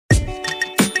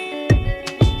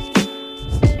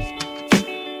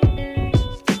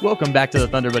Welcome back to the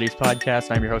Thunder Buddies podcast.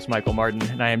 I'm your host, Michael Martin,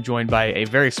 and I am joined by a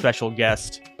very special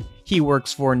guest. He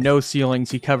works for No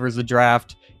Ceilings. He covers the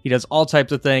draft. He does all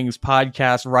types of things,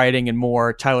 podcasts, writing, and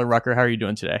more. Tyler Rucker, how are you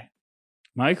doing today?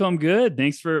 Michael, I'm good.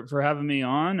 Thanks for having me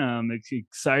on. It's an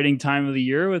exciting time of the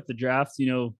year with the draft,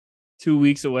 2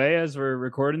 weeks away as we're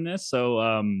recording this.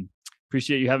 So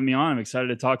appreciate you having me on. I'm excited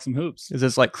to talk some hoops. Is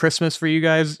this like Christmas for you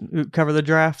guys who cover the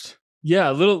draft?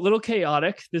 Yeah, a little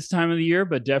chaotic this time of the year,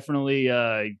 but definitely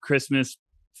Christmas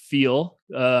feel.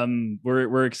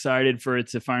 We're excited for it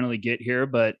to finally get here,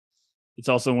 but it's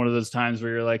also one of those times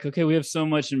where you're like, okay, we have so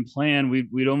much in plan.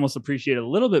 We'd almost appreciate a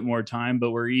little bit more time,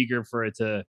 but we're eager for it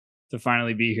to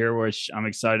finally be here, which I'm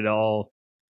excited. All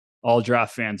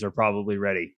draft fans are probably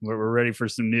ready. We're ready for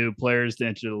some new players to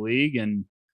enter the league, and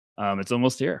it's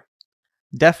almost here.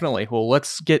 Definitely. Well,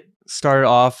 let's get started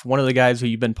off. One of the guys who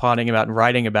you've been potting about and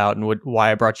writing about and why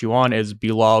I brought you on is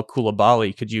Bilal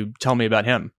Coulibaly. Could you tell me about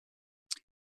him?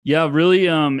 Yeah, really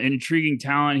intriguing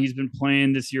talent. He's been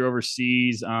playing this year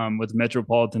overseas with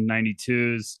Metropolitan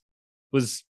 92s.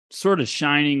 Was sort of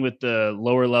shining with the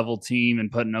lower level team and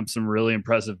putting up some really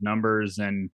impressive numbers.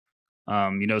 And,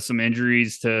 some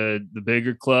injuries to the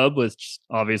bigger club, which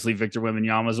obviously Victor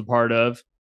Wembanyama is a part of.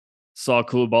 Saw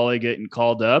Coulibaly getting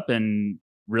called up and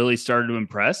really started to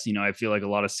impress. I feel like a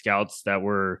lot of scouts that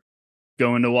were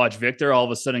going to watch Victor all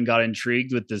of a sudden got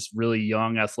intrigued with this really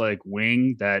young athletic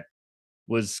wing that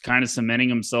was kind of cementing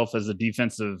himself as a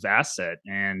defensive asset.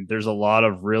 And there's a lot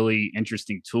of really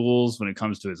interesting tools when it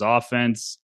comes to his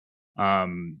offense.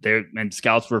 And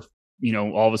scouts were,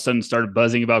 all of a sudden started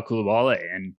buzzing about Coulibaly,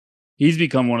 and he's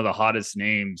become one of the hottest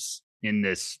names in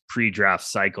this pre-draft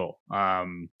cycle.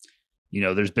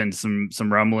 There's been some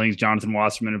rumblings. Jonathan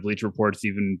Wasserman of Bleacher Report's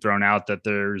even thrown out that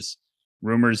there's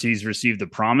rumors he's received a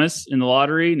promise in the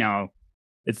lottery. Now,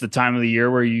 it's the time of the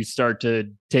year where you start to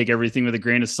take everything with a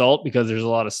grain of salt because there's a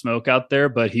lot of smoke out there,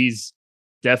 but he's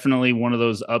definitely one of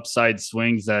those upside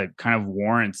swings that kind of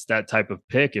warrants that type of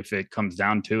pick if it comes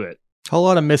down to it. A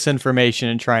lot of misinformation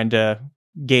and trying to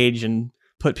gauge and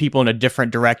put people in a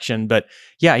different direction. But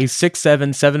yeah, he's 6'7",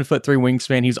 7'3"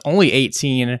 wingspan. He's only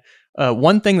 18.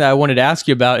 One thing that I wanted to ask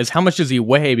you about is how much does he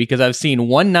weigh? Because I've seen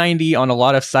 190 on a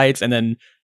lot of sites and then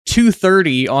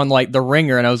 230 on like the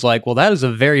Ringer. And I was like, well, that is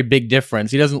a very big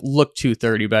difference. He doesn't look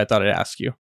 230, but I thought I'd ask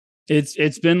you.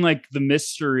 It's been like the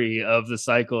mystery of the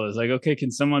cycle is like, okay, can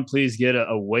someone please get a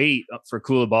weight for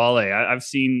Coulibaly? I've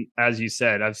seen, as you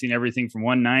said, I've seen everything from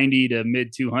 190 to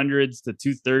mid 200s to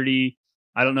 230.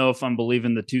 I don't know if I'm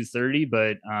believing the 230,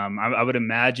 but I would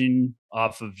imagine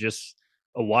off of just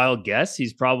a wild guess,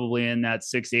 he's probably in that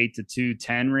 6'8" to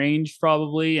 210 range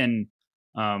probably. And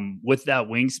with that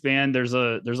wingspan, there's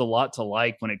a lot to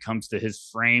like when it comes to his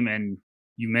frame. And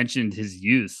you mentioned his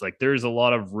youth. Like there's a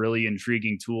lot of really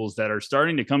intriguing tools that are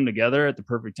starting to come together at the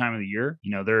perfect time of the year.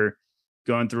 They're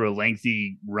going through a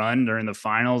lengthy run. They're in the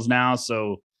finals now.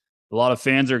 So a lot of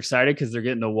fans are excited because they're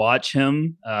getting to watch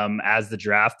him as the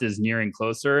draft is nearing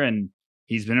closer. And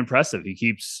he's been impressive. He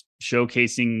keeps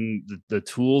showcasing the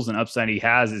tools and upside he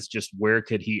has. It's just where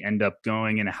could he end up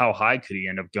going and how high could he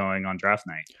end up going on draft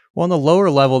night? Well, on the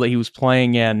lower level that he was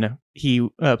playing in, he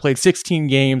played 16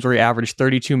 games where he averaged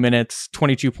 32 minutes,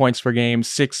 22 points per game,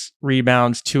 6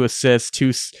 rebounds, 2 assists,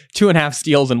 2.5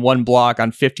 steals, and 1 block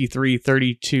on 53,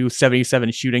 32,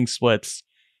 77 shooting splits.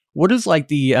 What is like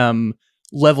the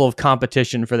level of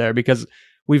competition for there? Because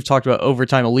we've talked about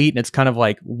overtime elite, and it's kind of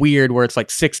like weird where it's like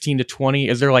 16 to 20.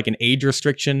 Is there like an age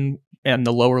restriction in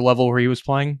the lower level where he was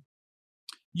playing?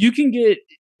 You can get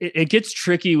it gets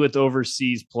tricky with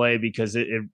overseas play because it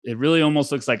really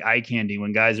almost looks like eye candy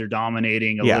when guys are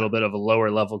dominating a little bit of a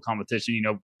lower level competition.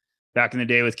 Back in the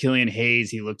day with Killian Hayes,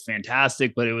 he looked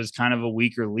fantastic, but it was kind of a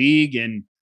weaker league. And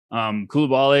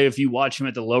Coulibaly, if you watch him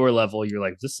at the lower level, you're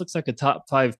like, this looks like a top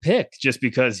 5 pick just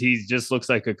because he just looks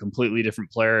like a completely different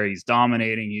player. He's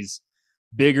dominating. He's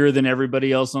bigger than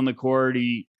everybody else on the court.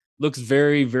 He looks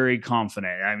very, very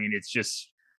confident. I mean, it's just,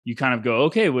 you kind of go,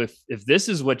 okay, if this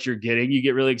is what you're getting, you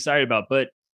get really excited about, but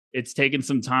it's taken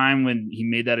some time when he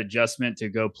made that adjustment to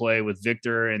go play with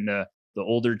Victor and the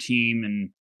older team. And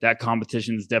that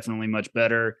competition is definitely much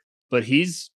better, but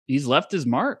he's left his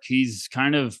mark. He's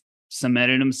kind of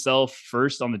cemented himself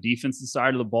first on the defensive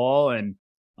side of the ball, and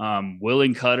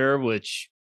willing cutter, which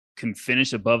can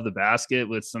finish above the basket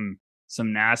with some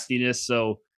nastiness.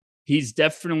 So he's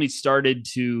definitely started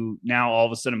to now all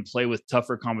of a sudden play with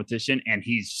tougher competition, and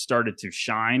he's started to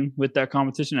shine with that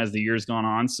competition as the year's gone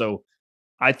on. So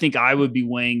I think I would be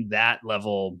weighing that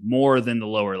level more than the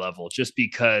lower level, just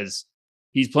because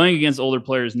he's playing against older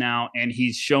players now and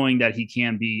he's showing that he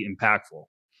can be impactful.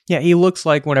 Yeah, he looks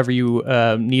like whenever you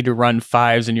need to run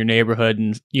fives in your neighborhood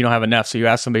and you don't have enough, so you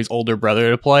ask somebody's older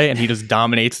brother to play, and he just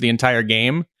dominates the entire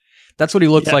game. That's what he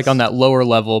looks like on Yes. that lower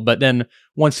level. But then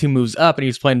once he moves up and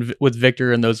he's playing with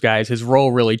Victor and those guys, his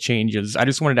role really changes. I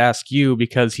just wanted to ask you,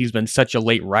 because he's been such a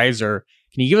late riser,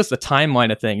 can you give us the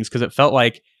timeline of things? Because it felt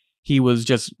like he was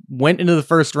just went into the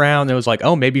first round. And it was like,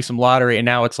 oh, maybe some lottery. And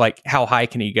now it's like, how high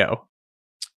can he go?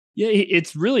 Yeah,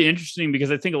 it's really interesting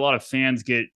because I think a lot of fans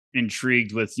get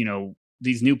intrigued with,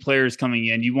 these new players coming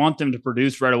in. You want them to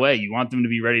produce right away. You want them to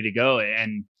be ready to go.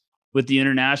 And with the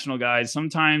international guys,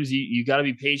 sometimes you got to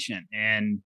be patient.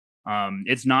 And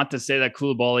it's not to say that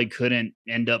Coulibaly couldn't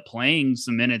end up playing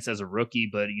some minutes as a rookie,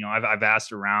 but I've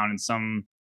asked around, and some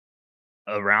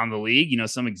around the league,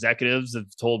 some executives have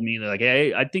told me, like,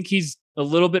 hey, I think he's a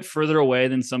little bit further away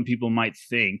than some people might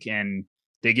think. And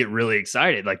they get really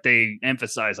excited. Like, they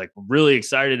emphasize, like, really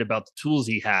excited about the tools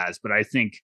he has. But I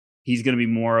think he's going to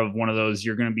be more of one of those,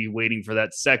 you're going to be waiting for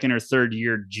that second or third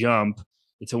year jump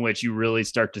to which you really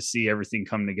start to see everything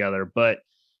come together. But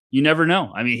you never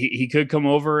know. I mean, he could come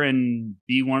over and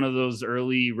be one of those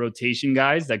early rotation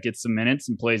guys that gets some minutes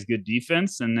and plays good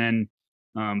defense. And then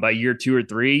by year 2 or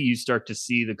 3, you start to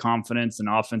see the confidence and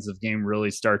offensive game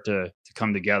really start to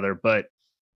come together. But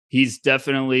he's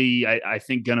definitely, I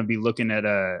think, going to be looking at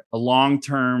a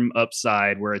long-term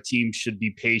upside where a team should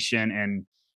be patient and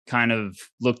kind of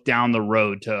look down the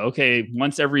road to, okay,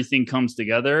 once everything comes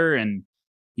together, and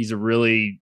he's a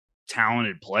really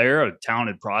talented player, a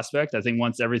talented prospect, I think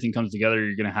once everything comes together,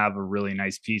 you're going to have a really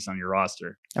nice piece on your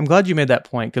roster. I'm glad you made that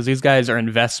point, because these guys are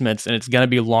investments and it's going to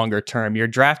be longer term. You're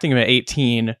drafting him at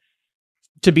 18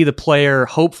 to be the player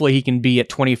hopefully he can be at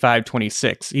 25,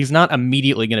 26. He's not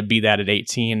immediately going to be that at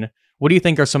 18. What do you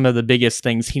think are some of the biggest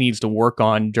things he needs to work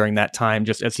on during that time,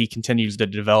 just as he continues to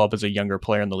develop as a younger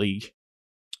player in the league?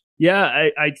 Yeah,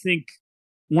 I think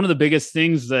one of the biggest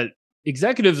things that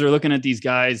executives are looking at these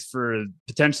guys for,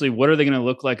 potentially, what are they going to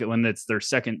look like when it's their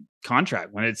second contract,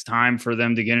 when it's time for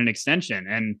them to get an extension.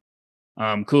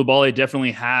 And Coulibaly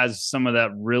definitely has some of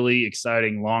that really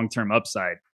exciting long-term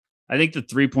upside. I think the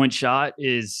 3-point shot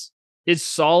is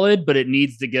solid, but it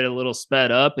needs to get a little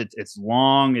sped up. It's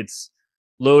long, it's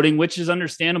loading, which is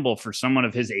understandable for someone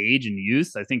of his age and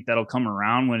youth. I think that'll come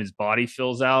around when his body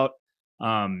fills out.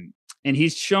 And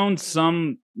he's shown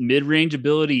some mid-range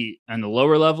ability on the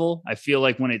lower level. I feel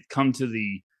like when it comes to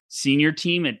the senior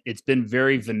team, it's been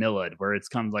very vanilla, where it's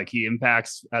come like he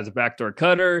impacts as a backdoor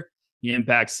cutter. He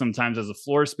impacts sometimes as a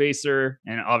floor spacer,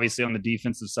 and obviously on the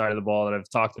defensive side of the ball that I've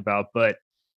talked about. But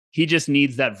he just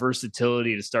needs that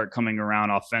versatility to start coming around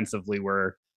offensively,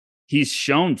 where he's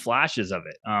shown flashes of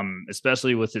it,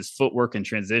 especially with his footwork and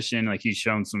transition. Like, he's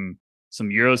shown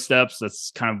some Euro steps.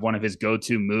 That's kind of one of his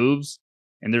go-to moves.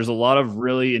 And there's a lot of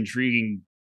really intriguing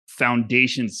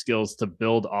foundation skills to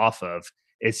build off of.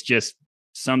 It's just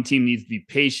some team needs to be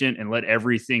patient and let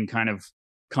everything kind of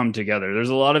come together.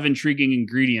 There's a lot of intriguing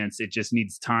ingredients. It just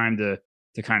needs time to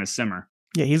kind of simmer.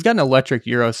 Yeah, he's got an electric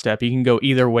Euro step. He can go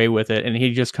either way with it. And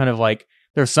he just kind of like,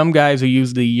 there's some guys who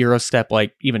use the Euro step,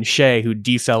 like even Shea, who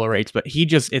decelerates, but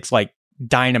it's like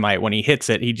dynamite. When he hits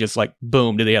it, he just like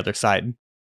boom to the other side.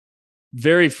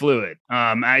 Very fluid.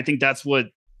 I think that's what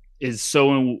is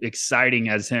so exciting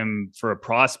as him for a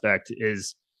prospect,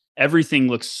 is everything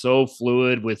looks so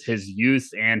fluid with his youth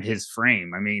and his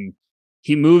frame. I mean,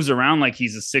 he moves around like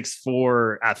he's a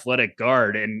 6'4" athletic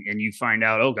guard, and you find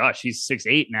out, oh gosh, he's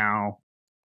 6'8" now.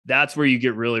 That's where you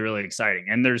get really, really exciting.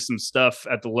 And there's some stuff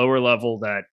at the lower level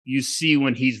that you see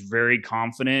when he's very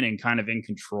confident and kind of in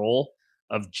control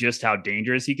of just how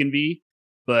dangerous he can be.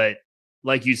 But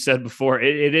like you said before,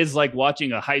 it is like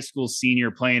watching a high school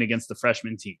senior playing against the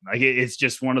freshman team. Like, it's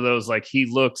just one of those, like, he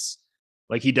looks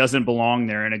like he doesn't belong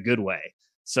there in a good way.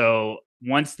 So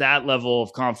once that level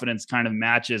of confidence kind of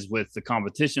matches with the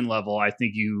competition level, I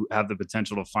think you have the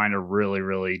potential to find a really,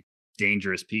 really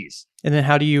dangerous piece. And then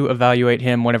how do you evaluate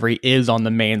him whenever he is on the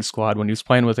main squad, when he's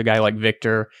playing with a guy like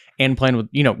Victor and playing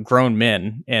with, grown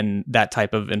men in that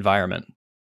type of environment?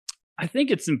 I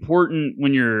think it's important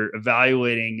when you're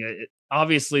evaluating it.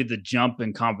 Obviously, the jump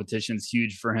in competition is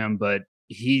huge for him, but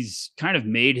he's kind of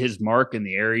made his mark in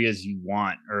the areas you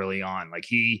want early on. Like,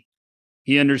 he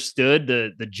understood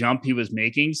the jump he was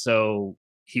making. So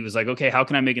he was like, okay, how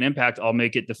can I make an impact? I'll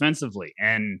make it defensively.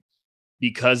 And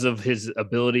because of his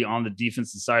ability on the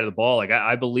defensive side of the ball, like,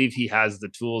 I believe he has the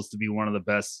tools to be one of the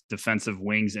best defensive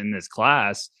wings in this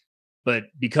class. But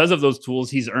because of those tools,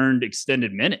 he's earned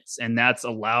extended minutes, and that's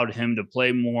allowed him to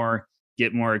play more,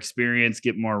 get more experience,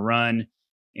 get more run.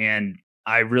 And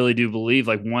I really do believe,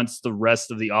 like, once the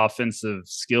rest of the offensive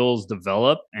skills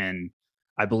develop, and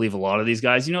I believe a lot of these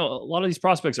guys, a lot of these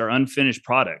prospects are unfinished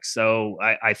products. So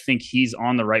I think he's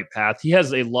on the right path. He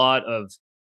has a lot of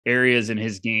areas in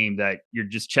his game that you're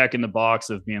just checking the box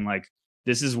of being like,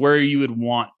 this is where you would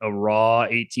want a raw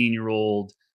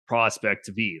 18-year-old prospect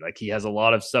to be. Like, he has a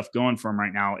lot of stuff going for him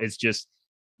right now. It's just,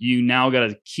 you now got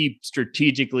to keep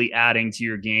strategically adding to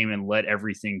your game and let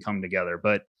everything come together.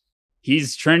 But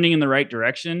he's trending in the right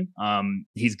direction.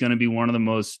 He's going to be one of the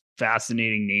most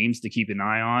fascinating names to keep an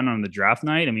eye on the draft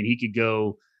night. I mean, he could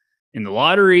go in the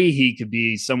lottery. He could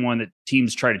be someone that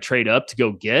teams try to trade up to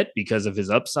go get because of his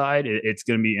upside. It's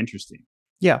going to be interesting.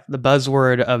 Yeah, the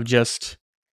buzzword of just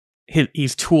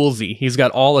he's toolsy. He's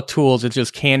got all the tools. It's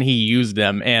just, can he use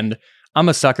them? And I'm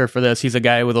a sucker for this. He's a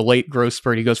guy with a late growth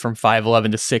spurt. He goes from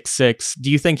 5'11 to 6'6.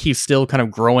 Do you think he's still kind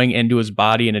of growing into his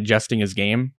body and adjusting his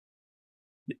game?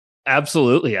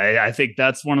 Absolutely. I think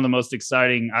that's one of the most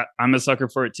exciting. I'm a sucker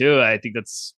for it too. I think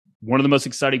that's one of the most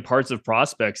exciting parts of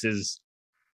prospects is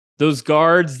those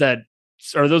guards that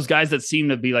are those guys that seem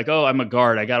to be like, oh, I'm a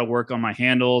guard. I got to work on my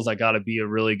handles. I got to be a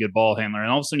really good ball handler.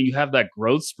 And all of a sudden you have that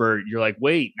growth spurt. You're like,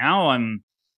 wait, now I'm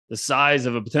the size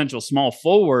of a potential small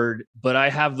forward, but I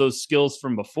have those skills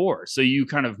from before. So you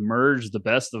kind of merge the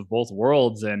best of both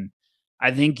worlds. And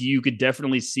I think you could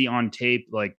definitely see on tape,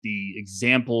 like the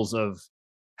examples of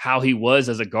how he was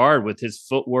as a guard with his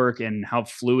footwork and how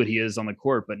fluid he is on the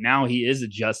court. But now he is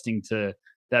adjusting to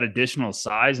that additional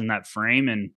size and that frame.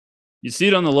 And you see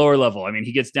it on the lower level. I mean,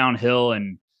 he gets downhill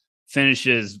and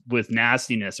finishes with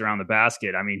nastiness around the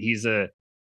basket. I mean, he's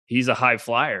a high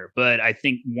flyer, but I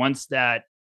think once that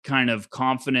kind of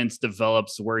confidence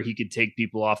develops where he could take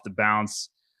people off the bounce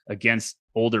against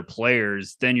older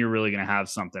players, then you're really going to have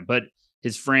something. But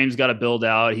his frame's got to build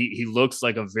out. He looks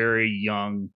like a very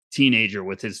young teenager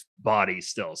with his body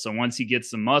still. So once he gets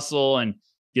some muscle and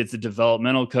gets a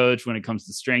developmental coach when it comes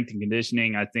to strength and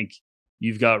conditioning, I think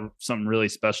you've got something really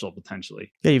special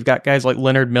potentially. Yeah, you've got guys like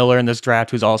Leonard Miller in this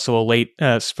draft, who's also a late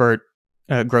growth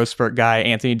spurt guy.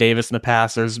 Anthony Davis in the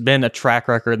past. There's been a track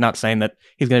record, not saying that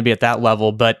he's going to be at that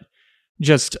level, but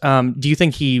just do you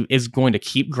think he is going to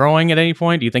keep growing at any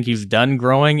point? Do you think he's done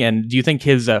growing? And do you think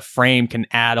his frame can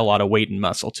add a lot of weight and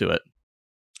muscle to it?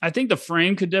 I think the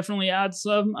frame could definitely add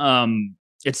some.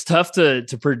 It's tough to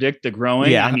predict the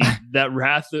growing. Yeah. I mean, that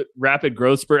rapid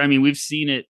growth spurt. I mean, we've seen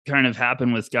it kind of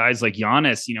happen with guys like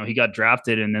Giannis. He got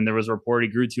drafted and then there was a report he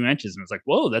grew 2 inches and it's like,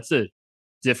 whoa, that's a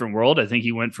different world. I think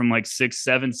he went from like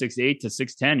 6'7", 6'8" to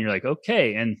 6'10". You're like,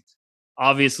 okay. And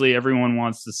obviously everyone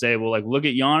wants to say, well, like, look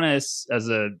at Giannis as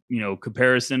a,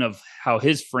 comparison of how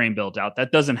his frame built out.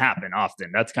 That doesn't happen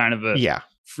often. That's kind of a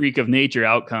freak of nature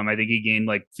outcome. I think he gained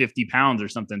like 50 pounds or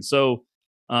something. So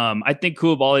I think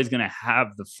Coulibaly is going to have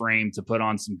the frame to put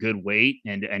on some good weight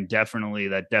and definitely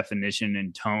that definition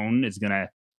and tone is going to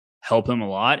help him a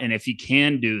lot. And if he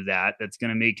can do that, that's going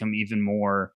to make him even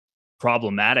more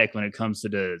problematic when it comes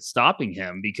to stopping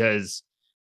him because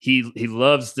he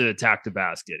loves to attack the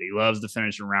basket. He loves to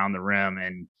finish around the rim.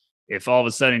 And if all of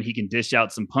a sudden he can dish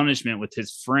out some punishment with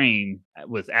his frame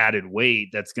with added weight,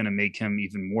 that's going to make him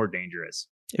even more dangerous.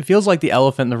 It feels like the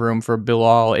elephant in the room for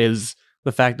Bilal is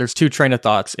the fact there's two train of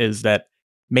thoughts is that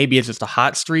maybe it's just a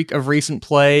hot streak of recent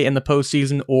play in the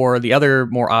postseason, or the other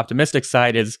more optimistic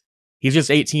side is he's just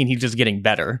 18. He's just getting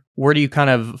better. Where do you kind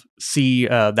of see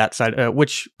that side?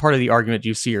 Which part of the argument do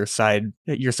you see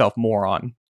yourself more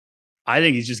on? I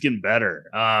think he's just getting better.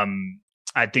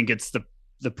 I think it's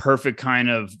the perfect kind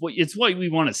of it's what we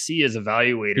want to see as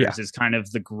evaluators is kind of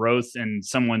the growth in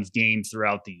someone's game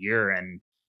throughout the year. And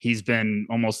he's been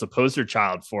almost a poster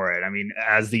child for it. I mean,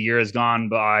 as the year has gone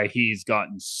by, he's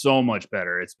gotten so much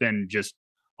better. It's been just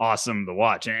awesome to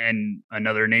watch. And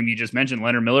another name you just mentioned,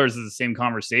 Leonard Miller, is the same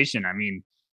conversation. I mean,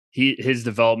 his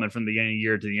development from the beginning of the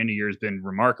year to the end of the year has been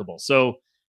remarkable. So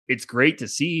it's great to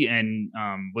see. And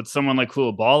with someone like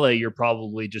Coulibaly, you're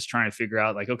probably just trying to figure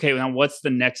out like, okay, now what's the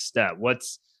next step?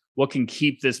 What can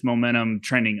keep this momentum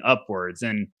trending upwards?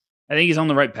 And I think he's on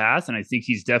the right path. And I think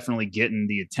he's definitely getting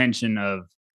the attention of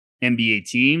NBA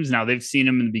teams. Now they've seen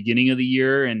him in the beginning of the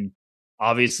year. And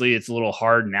obviously it's a little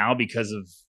hard now because of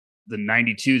the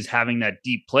 92s having that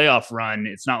deep playoff run.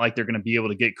 It's not like they're going to be able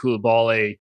to get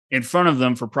Coulibaly in front of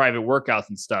them for private workouts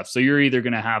and stuff. So you're either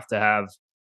going to have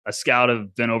a scout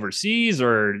have been overseas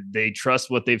or they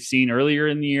trust what they've seen earlier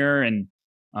in the year. And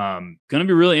going to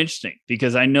be really interesting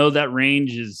because I know that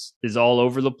range is all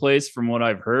over the place from what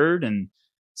I've heard. And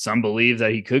some believe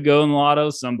that he could go in the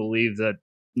lotto. Some believe that,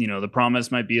 the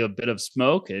promise might be a bit of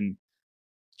smoke and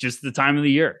just the time of the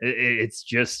year. It's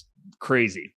just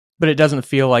crazy. But it doesn't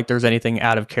feel like there's anything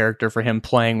out of character for him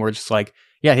playing where it's just like,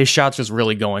 yeah, his shot's just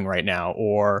really going right now.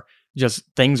 Or just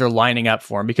things are lining up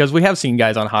for him, because we have seen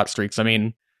guys on hot streaks. I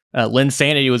mean,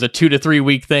 Linsanity was a 2 to 3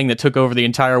 week thing that took over the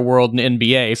entire world in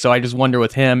NBA. So I just wonder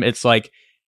with him, it's like,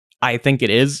 I think it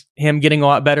is him getting a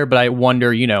lot better, but I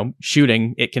wonder,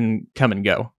 shooting, it can come and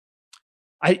go.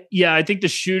 I think the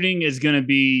shooting is going to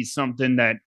be something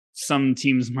that some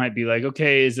teams might be like,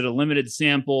 okay, is it a limited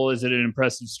sample? Is it an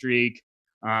impressive streak?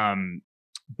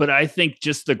 But I think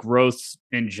just the growth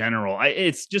in general,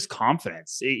 it's just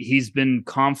confidence. He's been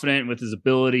confident with his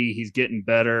ability. He's getting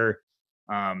better.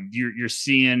 You're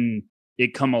seeing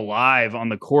it come alive on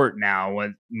the court now.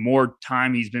 With more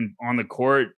time he's been on the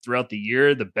court throughout the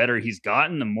year, the better he's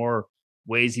gotten, the more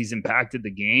ways he's impacted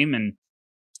the game. And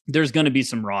there's going to be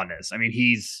some rawness. I mean,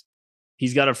 he's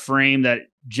got a frame that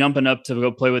jumping up to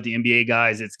go play with the NBA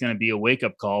guys, it's going to be a wake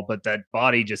up call, but that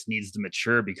body just needs to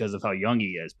mature because of how young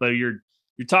he is. But you're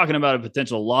talking about a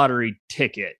potential lottery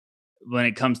ticket when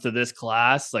it comes to this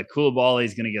class. Like, Coulibaly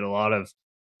is going to get a lot of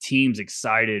teams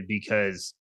excited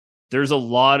because there's a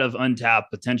lot of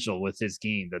untapped potential with his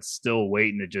game that's still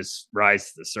waiting to just rise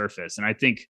to the surface. And I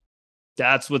think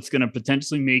that's what's going to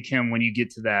potentially make him, when you get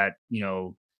to that,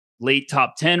 late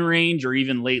top 10 range or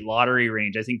even late lottery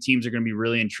range, I think teams are going to be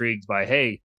really intrigued by,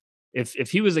 hey,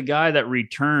 if he was a guy that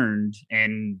returned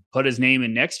and put his name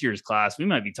in next year's class, we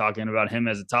might be talking about him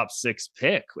as a top 6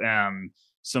 pick.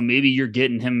 So maybe you're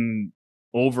getting him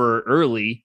over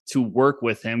early to work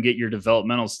with him, get your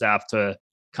developmental staff to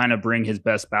kind of bring his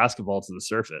best basketball to the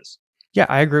surface. Yeah,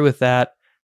 I agree with that.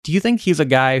 Do you think he's a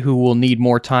guy who will need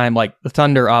more time? Like, the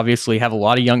Thunder obviously have a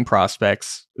lot of young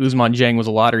prospects. Ousmane Dieng was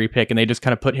a lottery pick, and they just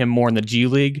kind of put him more in the G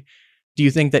League. Do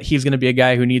you think that he's going to be a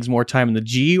guy who needs more time in the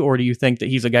G, or do you think that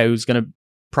he's a guy who's going to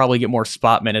probably get more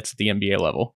spot minutes at the NBA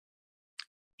level?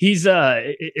 He's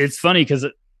it's funny because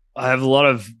I have a lot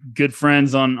of good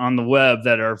friends on the web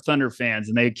that are Thunder fans,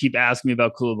 and they keep asking me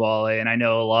about Coulibaly. And I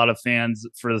know a lot of fans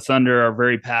for the Thunder are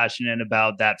very passionate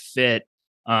about that fit.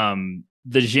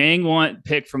 The Dieng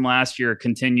pick from last year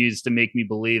continues to make me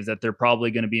believe that they're probably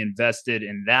going to be invested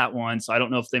in that one. So I don't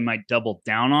know if they might double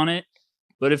down on it.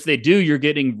 But if they do, you're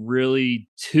getting really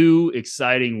 2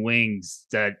 exciting wings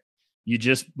that you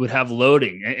just would have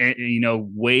loading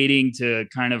and waiting to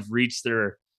kind of reach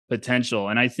their potential.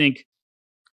 And I think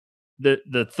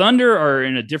the Thunder are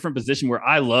in a different position where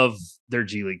I love their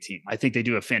G League team. I think they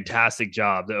do a fantastic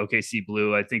job. The OKC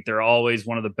Blue, I think they're always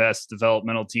one of the best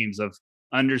developmental teams of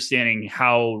understanding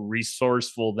how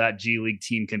resourceful that G League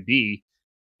team can be.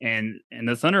 And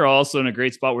the Thunder are also in a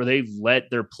great spot where they let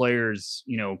their players,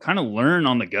 kind of learn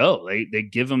on the go. They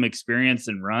give them experience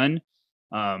and run.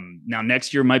 Now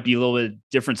next year might be a little bit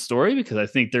different story because I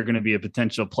think they're going to be a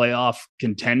potential playoff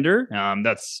contender.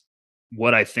 That's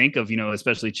what I think of,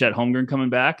 especially Chet Holmgren coming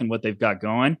back and what they've got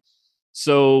going.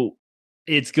 So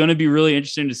it's going to be really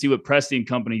interesting to see what Presti and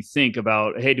company think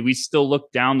about, hey, do we still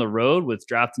look down the road with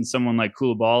drafting someone like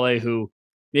Coulibaly, who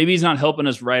maybe he's not helping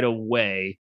us right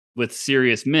away with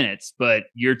serious minutes, but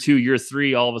year 2, year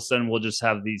 3, all of a sudden we'll just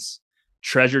have these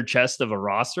treasure chest of a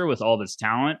roster with all this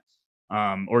talent.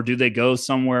 Or do they go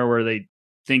somewhere where they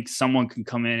think someone can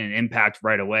come in and impact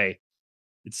right away?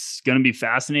 It's going to be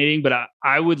fascinating, but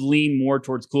I would lean more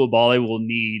towards Coulibaly will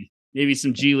need maybe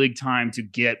some G League time to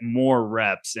get more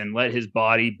reps and let his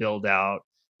body build out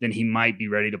than he might be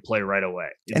ready to play right away.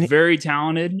 He's very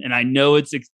talented, and I know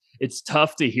it's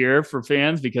tough to hear for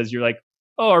fans because you're like,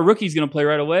 oh, our rookie's going to play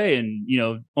right away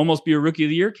and, almost be a rookie of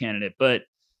the year candidate. But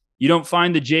you don't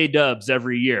find the J-dubs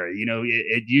every year.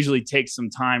 It usually takes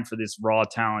some time for this raw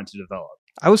talent to develop.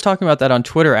 I was talking about that on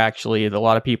Twitter, actually. A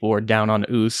lot of people were down on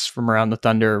Oos from around the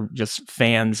Thunder, just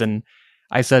fans. And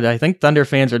I said, I think Thunder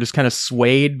fans are just kind of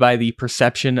swayed by the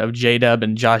perception of J-Dub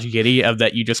and Josh Giddey of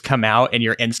that you just come out and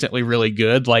you're instantly really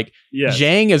good. Like, yes.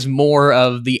 Dieng is more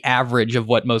of the average of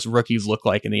what most rookies look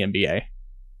like in the NBA.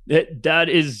 That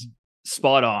is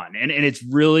spot on. And it's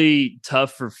really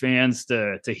tough for fans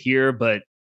to hear. But,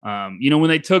 when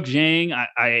they took Dieng,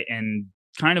 I and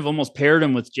kind of almost paired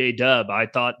him with J-Dub, I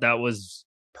thought that was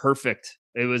perfect.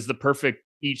 It was the perfect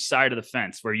each side of the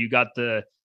fence where you got the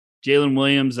Jalen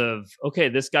Williams of, okay,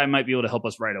 this guy might be able to help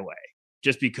us right away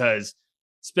just because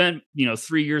spent,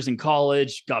 3 years in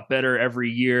college, got better every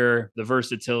year, the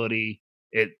versatility,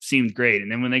 it seemed great.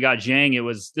 And then when they got Dieng,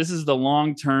 this is the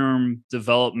long-term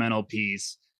developmental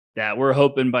piece that we're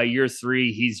hoping by year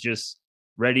 3, he's just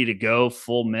ready to go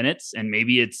full minutes. And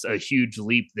maybe it's a huge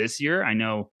leap this year. I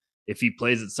know if he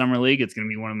plays at Summer League, it's going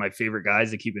to be one of my favorite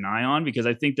guys to keep an eye on because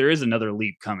I think there is another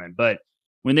leap coming. But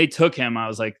when they took him, I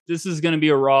was like, this is going to be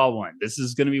a raw one. This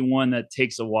is going to be one that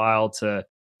takes a while to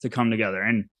come together.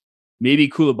 And maybe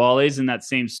Coulibaly's in that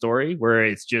same story where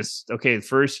it's just, okay, the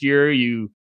first year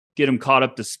you get him caught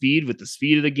up to speed with the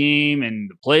speed of the game and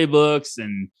the playbooks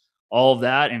and all of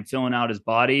that and filling out his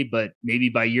body. But maybe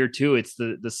by year 2, it's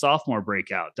the sophomore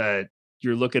breakout that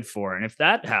you're looking for. And if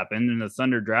that happened and the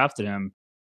Thunder drafted him,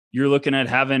 you're looking at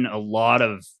having a lot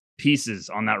of pieces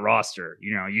on that roster.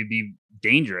 You'd be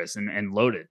dangerous and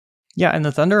loaded. Yeah, and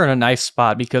the Thunder are in a nice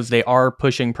spot because they are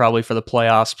pushing probably for the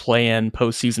playoffs, play-in,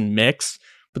 postseason mix.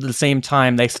 But at the same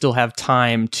time, they still have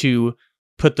time to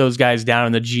put those guys down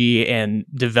in the G and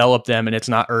develop them. And it's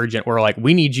not urgent. We're like,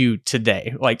 we need you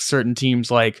today. Like certain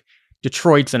teams like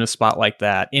Detroit's in a spot like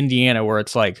that. Indiana, where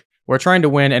it's like, we're trying to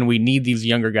win and we need these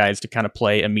younger guys to kind of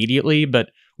play immediately.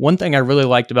 But one thing I really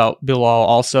liked about Bilal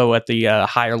also at the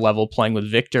higher level playing with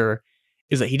Victor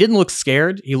is that he didn't look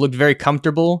scared. He looked very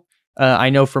comfortable. I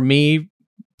know for me,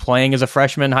 playing as a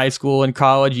freshman in high school and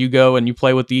college, you go and you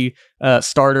play with the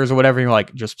starters or whatever. And you're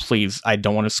like, just please, I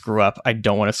don't want to screw up. I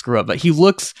don't want to screw up. But he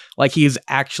looks like he's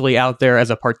actually out there as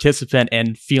a participant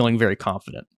and feeling very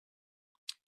confident.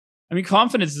 I mean,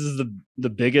 confidence is the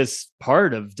biggest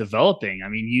part of developing. I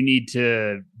mean, you need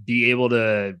to be able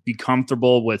to be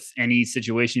comfortable with any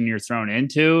situation you're thrown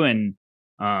into. And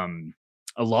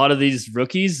a lot of these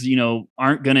rookies,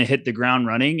 aren't going to hit the ground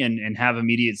running and have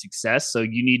immediate success. So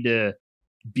you need to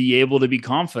be able to be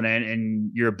confident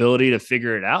in your ability to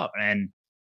figure it out. And,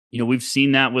 we've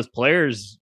seen that with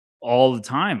players all the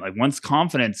time. Like once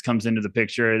confidence comes into the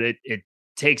picture, it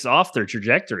takes off their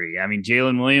trajectory. I mean,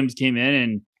 Jalen Williams came in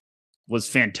and was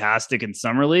fantastic in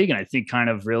summer league. And I think kind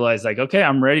of realized like, okay,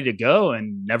 I'm ready to go,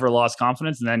 and never lost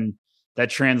confidence. And then that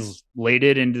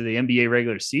translated into the NBA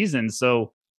regular season.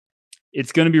 So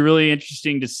it's going to be really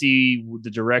interesting to see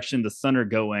the direction the Thunder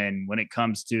go in when it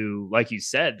comes to, like you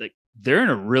said, like they're in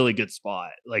a really good spot.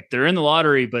 Like they're in the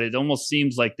lottery, but it almost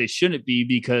seems like they shouldn't be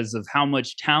because of how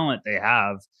much talent they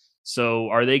have. So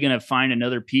are they going to find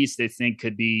another piece they think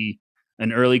could be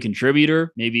an early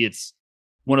contributor? Maybe it's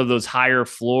one of those higher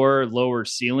floor, lower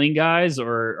ceiling guys,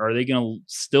 or are they going to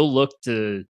still look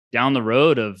to down the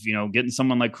road of, getting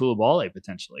someone like Coulibaly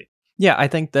potentially? Yeah, I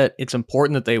think that it's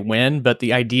important that they win, but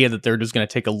the idea that they're just going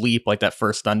to take a leap like that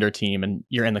first Thunder team and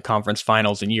you're in the conference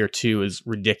finals in year 2 is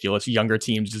ridiculous. Younger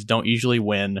teams just don't usually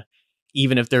win,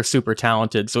 even if they're super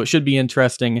talented. So it should be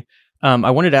interesting.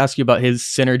 I wanted to ask you about his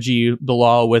synergy,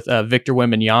 Bilal, with Victor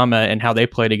Wembanyama and how they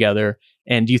play together.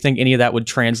 And do you think any of that would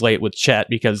translate with Chet?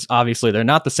 Because obviously they're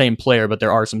not the same player, but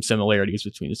there are some similarities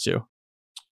between the two.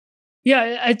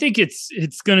 Yeah, I think it's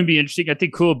going to be interesting. I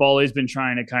think Coulibaly has been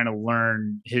trying to kind of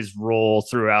learn his role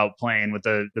throughout playing with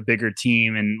the bigger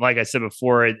team. And like I said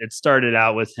before, it started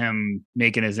out with him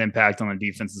making his impact on the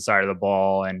defensive side of the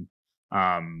ball. And,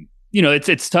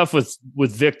 it's tough with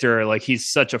Victor. Like he's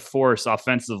such a force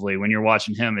offensively. When you're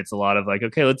watching him, it's a lot of like,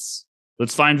 okay, let's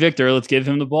find Victor. Let's give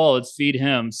him the ball. Let's feed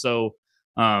him. So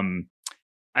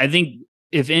I think,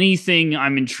 if anything,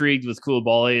 I'm intrigued with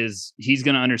Coulibaly is he's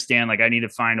going to understand, like, I need to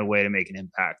find a way to make an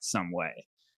impact some way.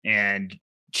 And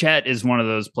Chet is one of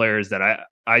those players that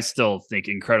I still think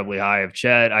incredibly high of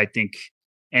Chet. I think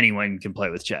anyone can play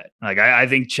with Chet. Like, I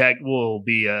think Chet will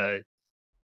be a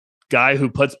guy who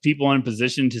puts people in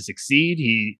position to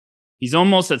succeed. He's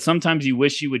almost that sometimes you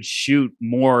wish you would shoot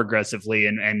more aggressively.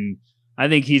 And I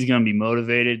think he's going to be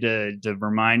motivated to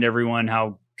remind everyone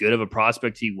how good of a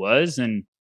prospect he was. And,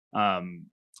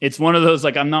 it's one of those,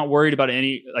 like, I'm not worried about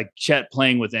Chet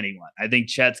playing with anyone. I think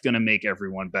Chet's going to make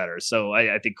everyone better. So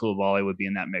I think Coulibaly would be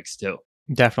in that mix too.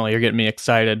 Definitely. You're getting me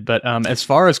excited. But as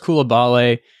far as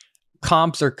Coulibaly,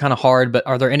 comps are kind of hard, but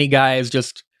are there any guys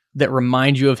just that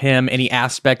remind you of him, any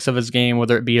aspects of his game,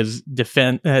 whether it be his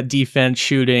defense,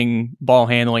 shooting, ball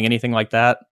handling, anything like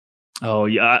that? Oh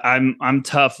yeah. I'm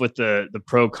tough with the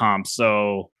pro comps.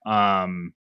 So, I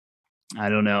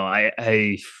don't know.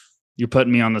 You're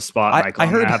putting me on the spot, Michael. I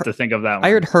have to think of that one.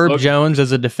 I heard Herb Jones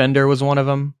as a defender was one of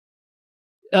them.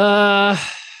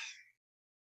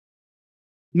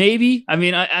 Maybe. I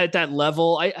mean, at that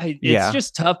level, it's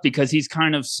just tough because he's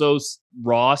kind of so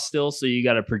raw still. So you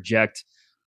got to project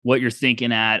what you're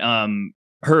thinking at.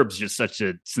 Herb's just such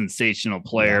a sensational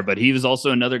player, but he was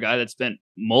also another guy that spent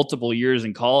multiple years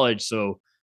in college. So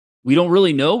we don't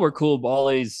really know where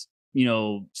Coulibaly's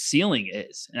ceiling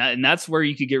is. And that's where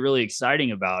you could get really exciting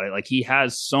about it. Like he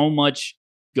has so much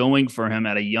going for him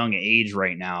at a young age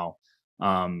right now.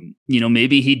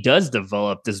 Maybe he does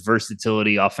develop this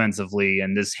versatility offensively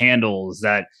and this handles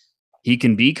that he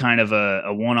can be kind of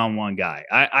a one-on-one guy.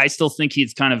 I still think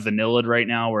he's kind of vanillaed right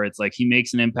now where it's like he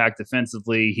makes an impact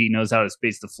defensively. He knows how to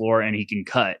space the floor and he can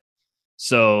cut.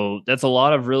 So that's a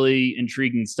lot of really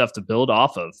intriguing stuff to build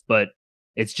off of, but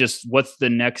it's just what's the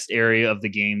next area of the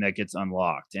game that gets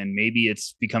unlocked. And maybe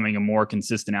it's becoming a more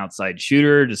consistent outside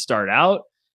shooter to start out.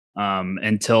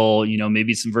 until,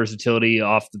 maybe some versatility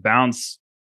off the bounce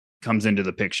comes into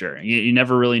the picture. You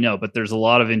never really know, but there's a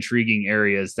lot of intriguing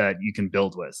areas that you can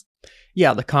build with.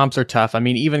 Yeah, the comps are tough. I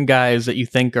mean, even guys that you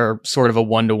think are sort of a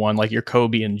one-to-one, like your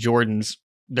Kobe and Jordans,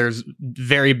 there's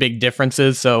very big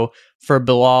differences. So for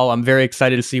Bilal, I'm very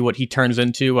excited to see what he turns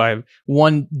into.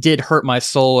 One did hurt my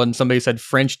soul, and somebody said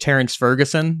French Terrence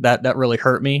Ferguson. That really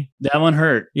hurt me. That one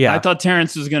hurt. Yeah. I thought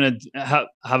Terrence was going to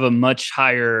have a much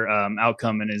higher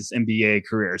outcome in his NBA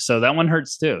career. So that one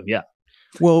hurts too. Yeah.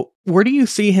 Well, where do you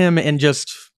see him in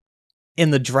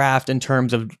the draft in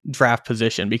terms of draft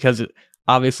position? Because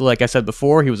obviously, like I said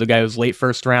before, he was a guy who was late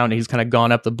first round. And he's kind of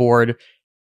gone up the board.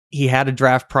 He had a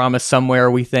draft promise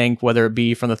somewhere, we think, whether it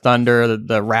be from the Thunder,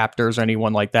 the Raptors, or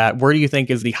anyone like that. Where do you think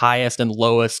is the highest and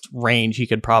lowest range he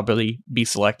could probably be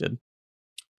selected?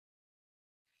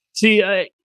 See,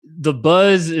 the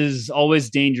buzz is always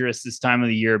dangerous this time of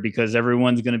the year because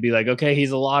everyone's going to be like, okay,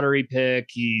 he's a lottery pick.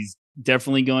 He's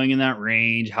definitely going in that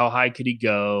range. How high could he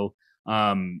go?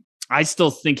 I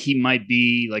still think he might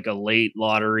be like a late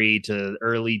lottery to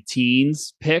early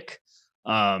teens pick.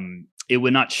 It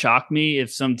would not shock me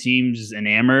if some team's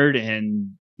enamored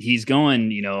and he's going,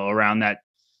 around that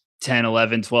 10,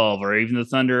 11, 12, or even the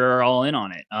Thunder are all in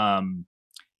on it.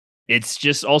 It's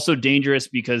just also dangerous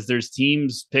because there's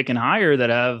teams picking higher that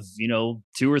have,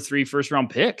 2 or 3 first round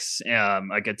picks.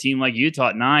 Like a team like Utah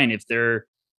at 9, if they're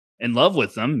in love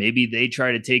with them, maybe they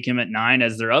try to take him at 9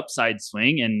 as their upside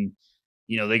swing. And,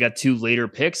 they got 2 later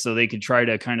picks, so they could try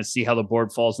to kind of see how the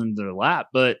board falls into their lap.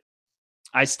 But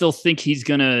I still think he's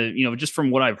going to, just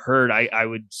from what I've heard, I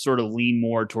would sort of lean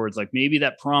more towards like maybe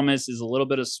that promise is a little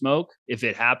bit of smoke. If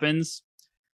it happens,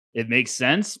 it makes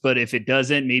sense. But if it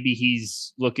doesn't, maybe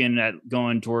he's looking at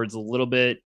going towards a little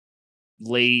bit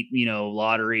late,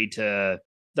 lottery to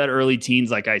that early teens.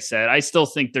 Like I said, I still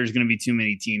think there's going to be too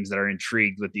many teams that are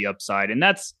intrigued with the upside. And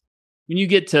that's when you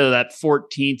get to that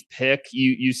 14th pick,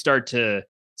 you start to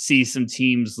see some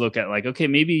teams look at like, okay,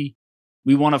 maybe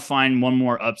we want to find one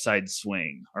more upside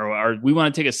swing, or we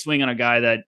want to take a swing on a guy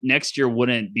that next year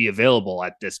wouldn't be available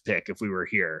at this pick if we were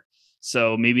here.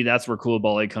 So maybe that's where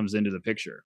Coulibaly comes into the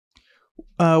picture.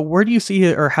 Where do you see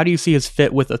it, or how do you see his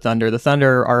fit with the Thunder? The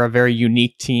Thunder are a very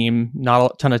unique team.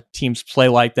 Not a ton of teams play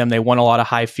like them. They want a lot of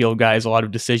high field guys, a lot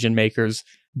of decision makers.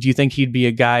 Do you think he'd be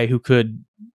a guy who could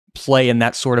play in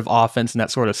that sort of offense and that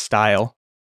sort of style?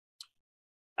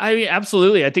 I mean,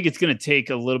 absolutely. I think it's going to take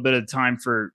a little bit of time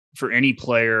for any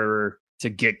player to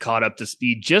get caught up to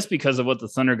speed just because of what the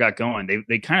Thunder got going.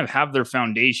 They kind of have their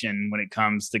foundation when it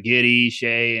comes to Giddey,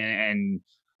 Shea, and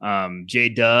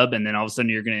J-Dub, and then all of a sudden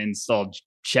you're going to install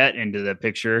Chet into the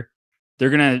picture. They're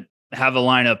going to have a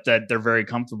lineup that they're very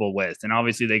comfortable with. And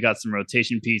obviously they got some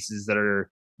rotation pieces that are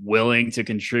willing to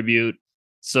contribute.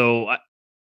 So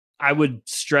I would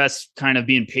stress kind of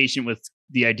being patient with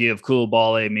the idea of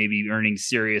Coulibaly maybe earning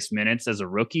serious minutes as a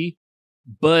rookie.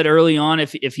 But early on,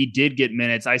 if he did get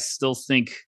minutes, I still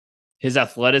think his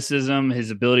athleticism,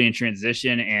 his ability in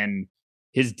transition, and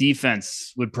his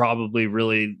defense would probably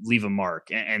really leave a mark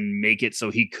and make it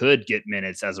so he could get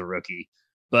minutes as a rookie.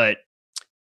 But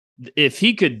if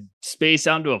he could space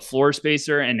out into a floor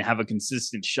spacer and have a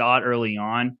consistent shot early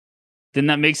on, then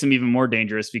that makes him even more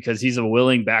dangerous because he's a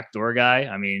willing backdoor guy.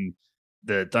 I mean,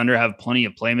 the Thunder have plenty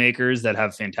of playmakers that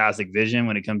have fantastic vision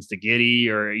when it comes to Giddey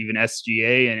or even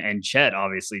SGA and Chet,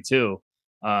 obviously, too.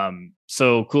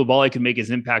 So Coulibaly can make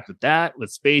his impact with that, with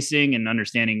spacing and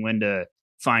understanding when to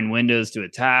find windows to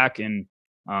attack. And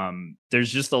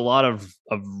there's just a lot of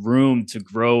room to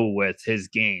grow with his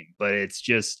game, but it's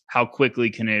just how quickly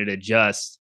can it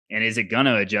adjust? And is it going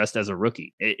to adjust as a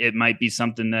rookie? It might be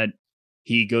something that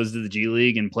he goes to the G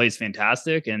League and plays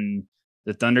fantastic, and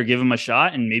the Thunder give him a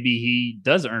shot, and maybe he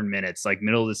does earn minutes like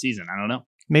middle of the season. I don't know.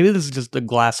 Maybe this is just the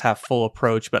glass half full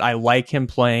approach, but I like him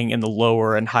playing in the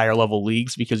lower and higher level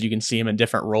leagues because you can see him in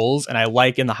different roles. And I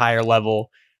like in the higher level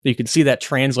that you can see that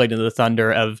translate into the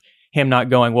Thunder of him not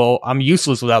going, well, I'm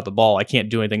useless without the ball. I can't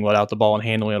do anything without the ball and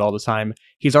handling it all the time.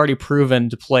 He's already proven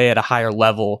to play at a higher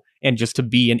level and just to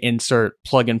be an insert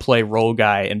plug and play role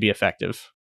guy and be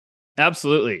effective.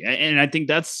 Absolutely. And I think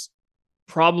that's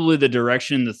probably the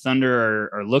direction the Thunder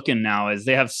are looking now, is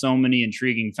they have so many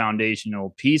intriguing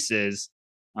foundational pieces.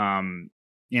 And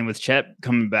with Chet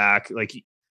coming back, like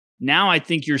now I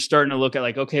think you're starting to look at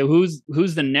like, okay, who's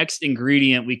the next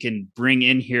ingredient we can bring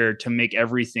in here to make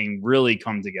everything really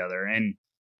come together. And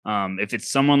if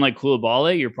it's someone like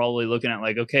Coulibaly, you're probably looking at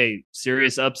like, okay,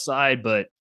 serious upside, but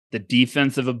the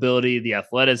defensive ability, the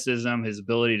athleticism, his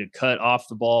ability to cut off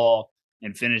the ball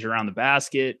and finish around the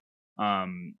basket.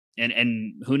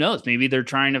 and who knows? Maybe they're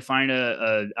trying to find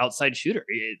a outside shooter.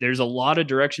 There's a lot of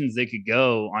directions they could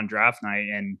go on draft night,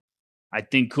 and I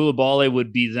think Coulibaly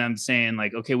would be them saying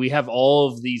like, okay, we have all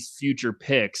of these future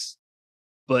picks,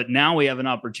 but now we have an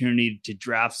opportunity to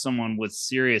draft someone with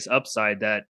serious upside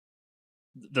that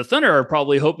the Thunder are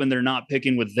probably hoping they're not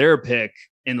picking with their pick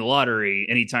in the lottery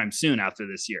anytime soon after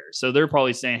this year. So they're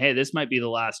probably saying, hey, this might be the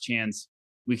last chance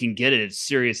we can get a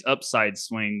serious upside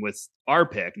swing with our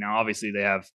pick. Now, obviously, they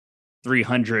have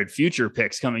 300 future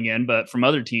picks coming in, but from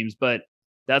other teams. But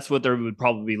that's what they would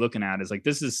probably be looking at, is like,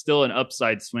 this is still an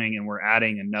upside swing, and we're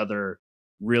adding another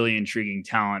really intriguing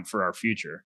talent for our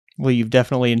future. Well, you've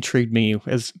definitely intrigued me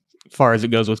as far as it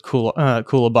goes with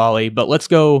Coulibaly. But let's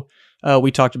go.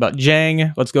 We talked about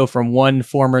Jang. Let's go from one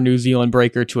former New Zealand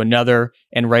breaker to another,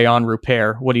 and Rayan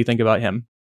Rupert. What do you think about him?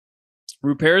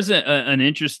 Rupert's an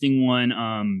interesting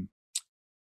one.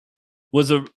 Was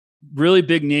a really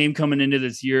big name coming into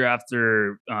this year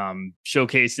after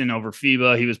showcasing over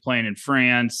FIBA. He was playing in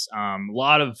France. A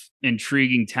lot of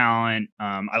intriguing talent.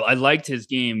 I liked his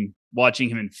game watching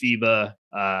him in FIBA.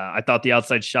 I thought the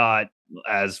outside shot,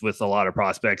 as with a lot of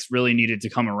prospects, really needed to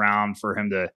come around for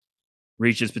him to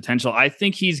reach his potential. I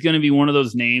think he's going to be one of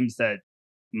those names that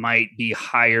might be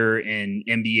higher in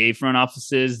NBA front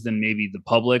offices than maybe the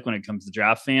public when it comes to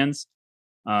draft fans.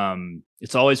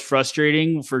 It's always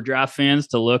frustrating for draft fans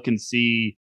to look and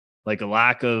see like a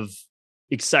lack of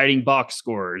exciting box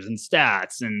scores and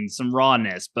stats and some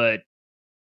rawness, but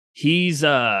he's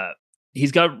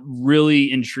got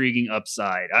really intriguing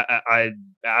upside. I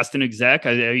asked an exec,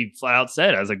 he flat out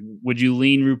said, I was like, would you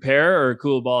lean Rupert or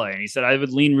Coulibaly? And he said, I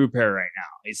would lean Rupert right now.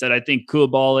 He said, I think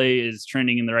Coulibaly is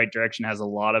trending in the right direction, has a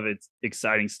lot of its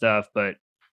exciting stuff, but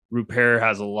Rupert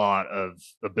has a lot of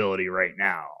ability right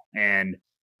now. And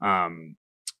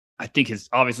I think his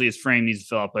frame needs to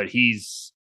fill up, but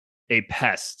he's a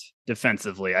pest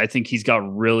defensively. I think he's got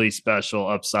really special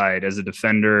upside as a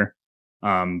defender.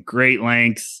 Great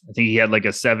length. I think he had like a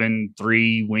 7'3"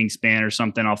 wingspan or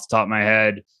something off the top of my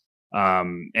head.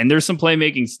 And there's some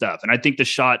playmaking stuff. And I think the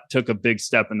shot took a big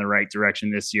step in the right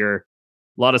direction this year.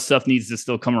 A lot of stuff needs to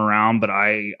still come around, but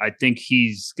I think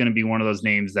he's going to be one of those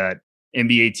names that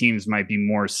NBA teams might be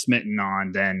more smitten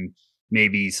on than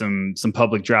maybe some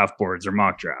public draft boards or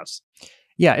mock drafts.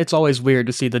 Yeah, it's always weird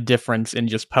to see the difference in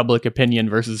just public opinion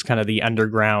versus kind of the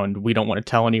underground, we don't want to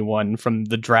tell anyone, from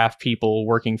the draft people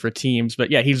working for teams.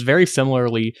 But yeah, he's very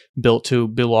similarly built to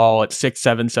Bilal at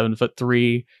 6'7",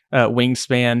 7'3"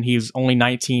 wingspan. He's only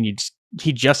 19.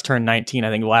 He just turned 19, I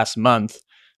think, last month.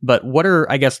 But what are,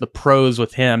 I guess, the pros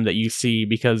with him that you see?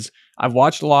 Because I've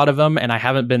watched a lot of them and I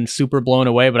haven't been super blown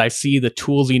away, but I see the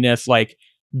toolsiness, like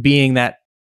being that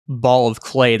ball of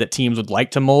clay that teams would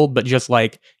like to mold, but just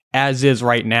like as is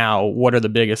right now, what are the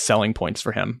biggest selling points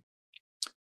for him?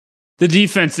 The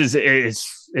defense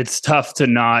it's tough to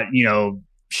not,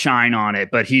 shine on it,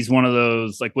 but he's one of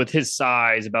those, like, with his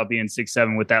size, about being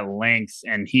 6'7", with that length,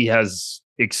 and he has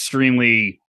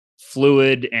extremely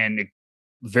fluid and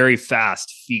very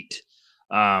fast feet.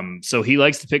 So he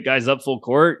likes to pick guys up full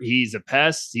court. He's a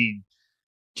pest. He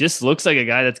just looks like a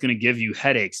guy that's going to give you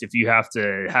headaches if you have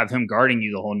to have him guarding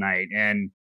you the whole night.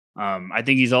 And I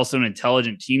think he's also an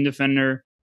intelligent team defender.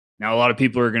 Now, a lot of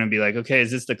people are going to be like, okay,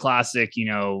 is this the classic,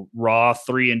 raw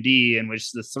 3-and-D, in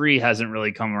which the 3 hasn't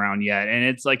really come around yet? And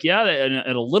it's like, yeah,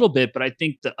 in a little bit, but I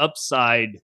think the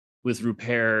upside with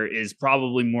Rupert is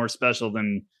probably more special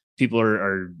than people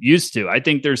are used to. I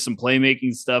think there's some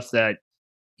playmaking stuff that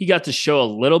he got to show a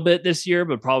little bit this year,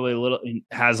 but probably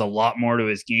has a lot more to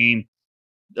his game.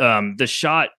 The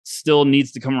shot still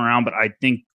needs to come around, but I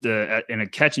think in a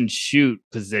catch and shoot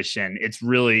position, it's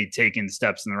really taken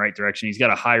steps in the right direction. He's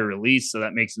got a high release, so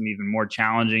that makes him even more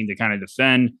challenging to kind of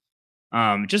defend.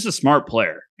 Just a smart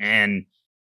player, and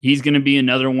he's going to be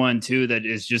another one too that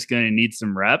is just going to need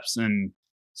some reps and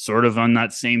sort of on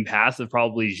that same path of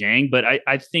probably Zhang. But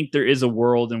I think there is a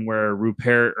world in where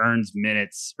Rupert earns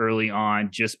minutes early on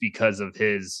just because of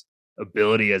his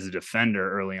ability as a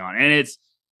defender early on, and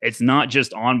it's not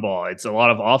just on ball. It's a lot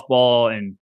of off ball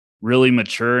and really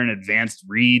mature and advanced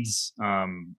reads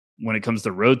when it comes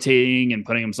to rotating and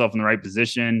putting himself in the right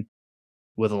position.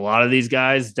 With a lot of these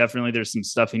guys, definitely there's some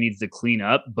stuff he needs to clean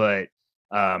up, but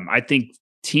I think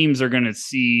teams are going to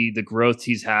see the growth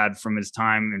he's had from his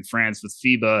time in France with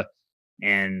FIBA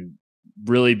and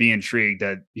really be intrigued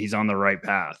that he's on the right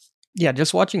path. Yeah,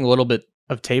 just watching a little bit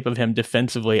of tape of him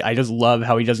defensively, I just love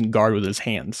how he doesn't guard with his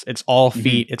hands. It's all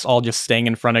feet. It's all just staying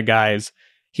in front of guys.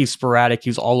 He's sporadic.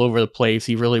 He's all over the place.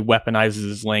 He really weaponizes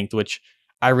his length, which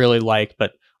I really like.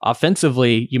 But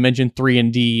offensively, you mentioned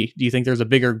 3-and-D. Do you think there's a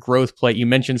bigger growth play? You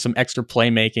mentioned some extra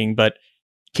playmaking, but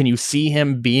can you see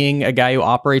him being a guy who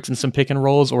operates in some pick and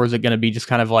rolls, or is it going to be just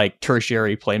kind of like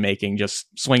tertiary playmaking, just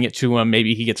swing it to him,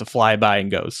 maybe he gets a flyby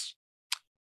and goes?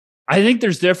 I think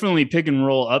there's definitely pick and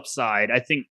roll upside. I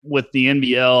think with the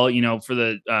NBL, for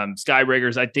the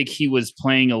Skybreakers, I think he was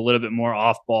playing a little bit more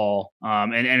off ball.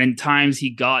 And in times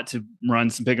he got to run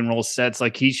some pick and roll sets.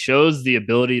 Like, he shows the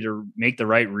ability to make the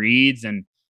right reads, and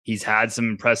he's had some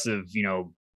impressive,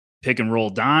 pick and roll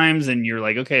dimes. And you're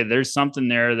like, okay, there's something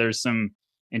there. There's some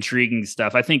intriguing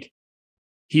stuff. I think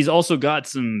he's also got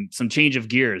some change of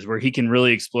gears where he can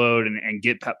really explode and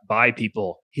get by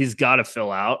people. He's got to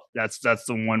fill out. That's the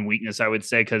one weakness I would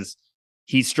say, because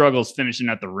he struggles finishing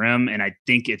at the rim, and I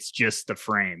think it's just the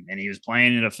frame. And he was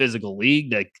playing in a physical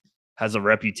league that has a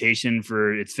reputation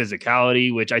for its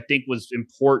physicality, which I think was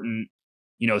important.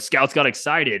 Scouts got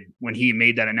excited when he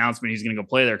made that announcement he's going to go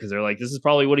play there, because they're like, this is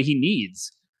probably what he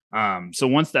needs. So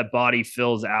once that body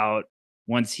fills out,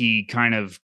 once he kind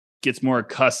of gets more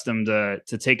accustomed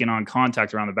to taking on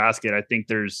contact around the basket, I think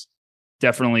there's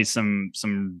definitely some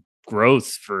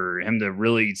growth for him to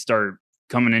really start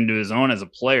coming into his own as a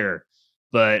player.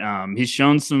 But he's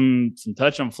shown some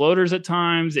touch on floaters at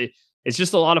times. It's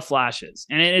just a lot of flashes,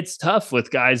 and it's tough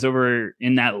with guys over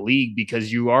in that league,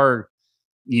 because you are,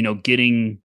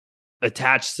 getting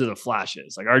attached to the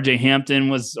flashes. Like RJ Hampton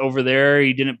was over there.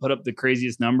 He didn't put up the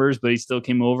craziest numbers, but he still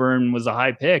came over and was a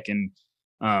high pick. And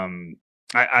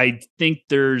I think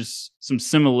there's some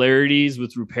similarities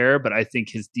with Rupert, but I think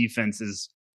his defense is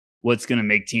what's going to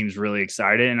make teams really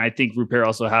excited. And I think Rupert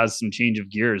also has some change of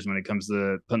gears when it comes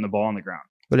to putting the ball on the ground.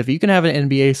 But if you can have an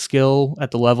NBA skill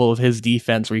at the level of his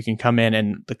defense where you can come in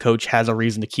and the coach has a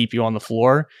reason to keep you on the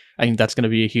floor, I think that's going to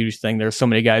be a huge thing. There's so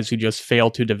many guys who just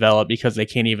fail to develop because they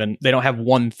don't have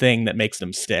one thing that makes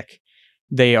them stick.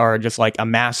 They are just like a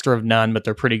master of none, but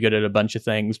they're pretty good at a bunch of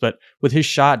things. But with his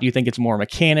shot, do you think it's more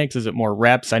mechanics? Is it more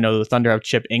reps? I know the Thunder have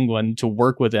Chip England to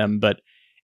work with him, but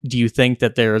do you think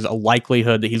that there's a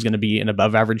likelihood that he's going to be an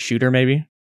above average shooter maybe?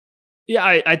 Yeah,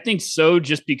 I think so,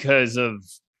 just because of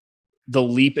the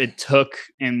leap it took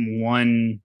in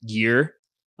 1 year.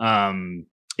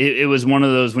 It was one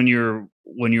of those when you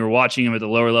were watching him at the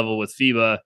lower level with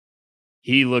FIBA,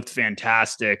 he looked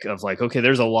fantastic of like, okay,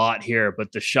 there's a lot here,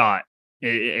 but the shot,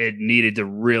 it needed to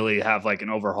really have like an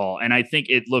overhaul. And I think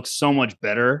it looks so much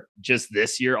better just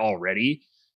this year already.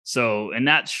 So in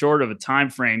that short of a time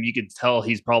frame, you could tell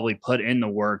he's probably put in the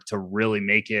work to really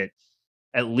make it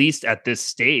at least at this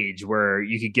stage where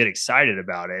you could get excited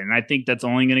about it. And I think that's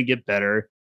only going to get better.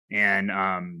 And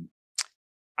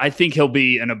I think he'll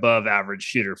be an above average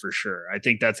shooter for sure. I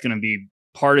think that's going to be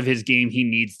part of his game he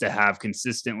needs to have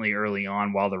consistently early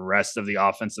on while the rest of the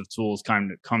offensive tools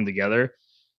come together.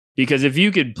 Because if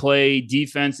you could play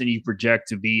defense and you project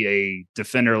to be a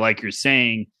defender, like you're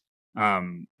saying,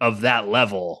 of that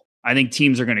level, I think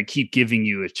teams are going to keep giving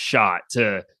you a shot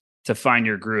to find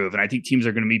your groove. And I think teams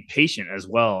are going to be patient as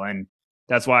well. And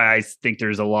that's why I think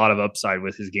there's a lot of upside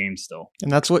with his game still.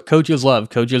 And that's what coaches love.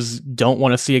 Coaches don't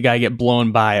want to see a guy get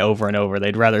blown by over and over.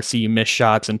 They'd rather see you miss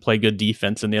shots and play good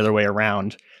defense than the other way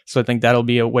around. So I think that'll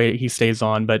be a way he stays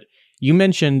on. But you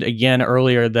mentioned again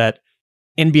earlier that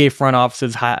NBA front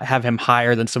offices have him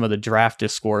higher than some of the draft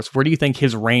discourse. Where do you think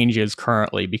his range is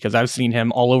currently? Because I've seen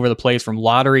him all over the place from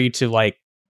lottery to like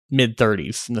mid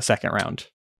 30s in the second round.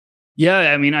 Yeah,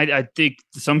 I mean, I think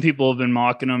some people have been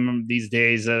mocking him these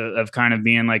days of kind of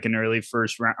being like an early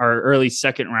first round or early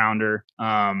second rounder.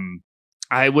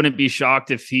 I wouldn't be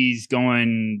shocked if he's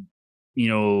going,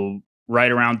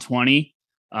 right around 20.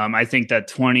 I think that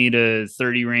 20 to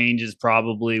 30 range is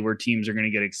probably where teams are going to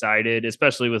get excited,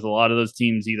 especially with a lot of those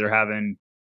teams either having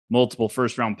multiple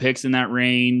first round picks in that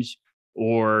range,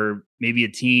 or maybe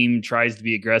a team tries to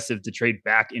be aggressive to trade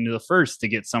back into the first to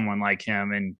get someone like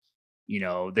him. And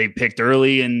they picked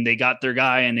early and they got their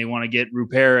guy and they want to get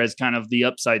Rupert as kind of the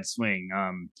upside swing.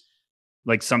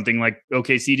 Like something like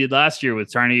OKC did last year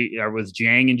with with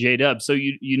Jang and J-Dub. So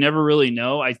you never really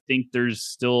know. I think there's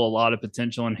still a lot of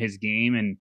potential in his game,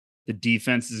 and the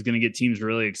defense is going to get teams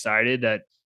really excited that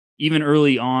even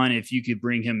early on, if you could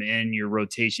bring him in your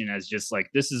rotation as just like,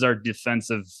 this is our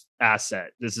defensive asset.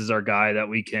 This is our guy that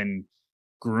we can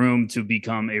groom to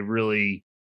become a really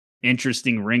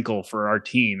interesting wrinkle for our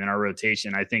team and our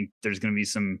rotation. I think there's going to be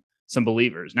some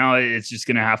believers. Now it's just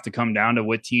going to have to come down to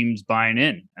what teams buying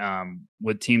in,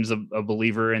 what teams a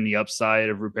believer in the upside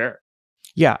of Rupert.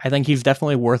 Yeah, I think he's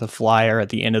definitely worth a flyer at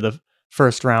the end of the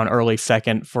first round, early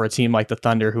second for a team like the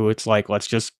Thunder, who it's like, let's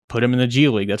just put him in the G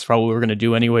League. That's probably what we're going to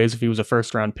do anyways if he was a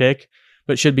first round pick,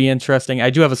 but should be interesting. I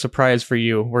do have a surprise for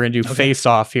you. We're going to do face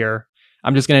off here.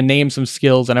 I'm just going to name some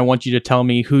skills, and I want you to tell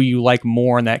me who you like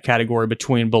more in that category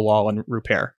between Bilal and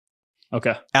Rupert.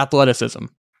 Okay. Athleticism.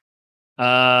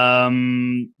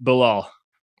 Bilal.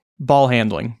 Ball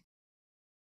handling.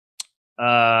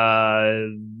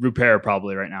 Rupert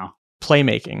probably right now.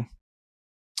 Playmaking.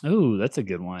 Oh, that's a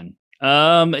good one.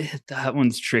 That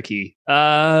one's tricky.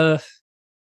 I'll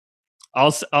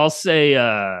say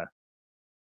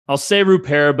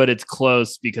Rupert, but it's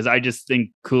close because I just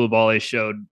think Coulibaly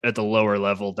showed at the lower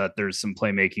level that there's some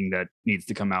playmaking that needs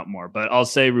to come out more. But I'll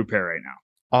say Rupert right now.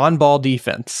 On ball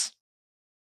defense.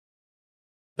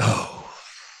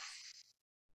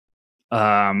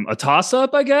 A toss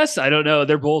up, I guess. I don't know.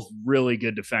 They're both really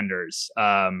good defenders.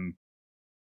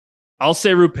 I'll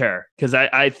say Rupert because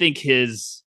I think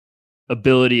his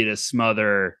ability to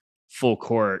smother full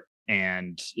court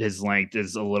and his length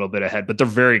is a little bit ahead, but they're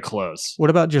very close. What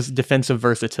about just defensive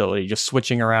versatility, just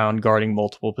switching around, guarding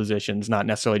multiple positions, not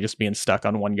necessarily just being stuck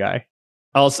on one guy?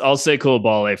 I'll say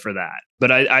Coulibaly for that.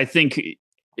 But I think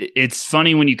it's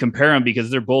funny when you compare them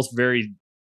because they're both very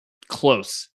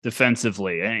close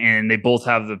defensively, and they both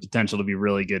have the potential to be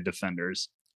really good defenders.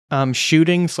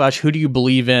 Shooting / who do you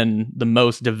believe in the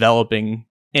most developing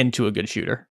into a good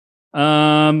shooter?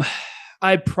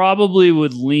 I probably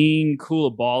would lean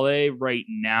Coulibaly right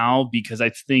now because I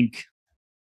think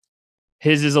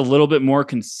his is a little bit more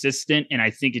consistent, and I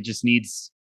think it just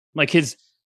needs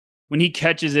when he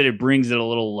catches it, it brings it a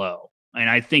little low. And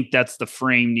I think that's the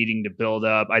frame needing to build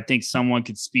up. I think someone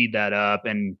could speed that up,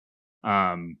 and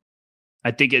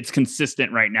I think it's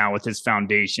consistent right now with his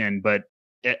foundation, but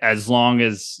as long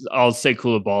as I'll say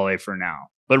Coulibaly for now.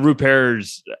 But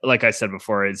Rupert's, like I said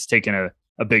before, it's taken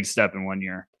a big step in 1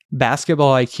 year.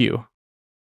 Basketball IQ.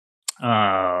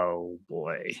 Oh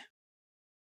boy.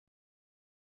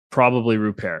 Probably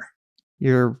Rupert.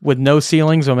 You're with no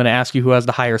ceilings. I'm going to ask you who has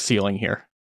the higher ceiling here.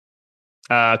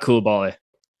 Coulibaly.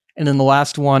 And then the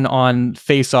last one on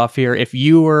face-off here. If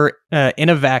you were in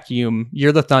a vacuum,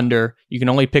 you're the Thunder. You can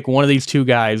only pick one of these two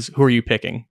guys. Who are you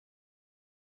picking?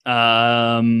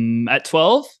 At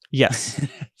 12? Yes.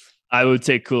 I would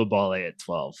take Coulibaly at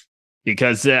 12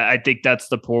 because I think that's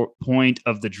the point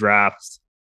of the draft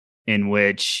in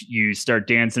which you start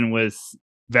dancing with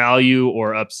value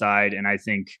or upside. And I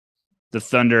think the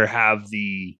Thunder have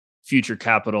the future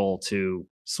capital to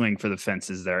swing for the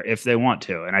fences there if they want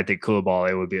to. And I think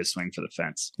Coulibaly would be a swing for the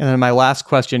fence. And then my last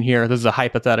question here, this is a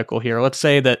hypothetical here. Let's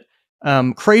say that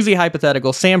crazy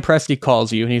hypothetical, Sam Presti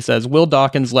calls you and he says, Will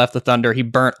Dawkins left the Thunder. He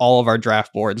burnt all of our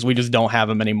draft boards. We just don't have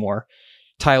him anymore.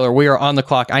 Tyler, we are on the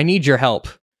clock. I need your help.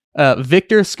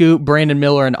 Victor, Scoot, Brandon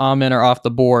Miller, and Amin are off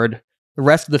the board. The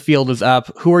rest of the field is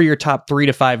up. Who are your top 3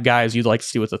 to 5 guys you'd like to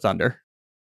see with the Thunder?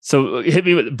 So hit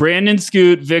me with Brandon,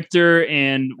 Scoot, Victor,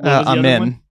 and what was the other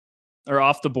one? Are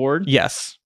off the board?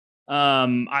 Yes.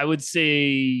 I would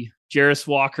say Jarris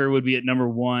Walker would be at number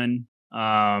 1.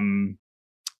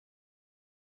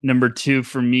 Number 2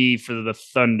 for me for the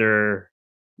Thunder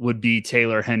would be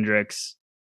Taylor Hendricks.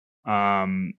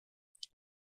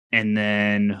 And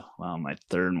then, my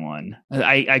third one.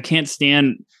 I can't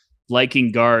stand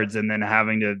liking guards and then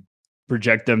having to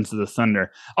project them to the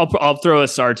Thunder. I'll throw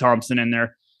Asar Thompson in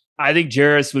there. I think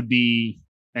Jarris would be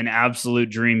an absolute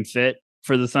dream fit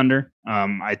for the Thunder.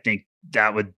 I think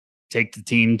that would take the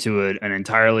team to an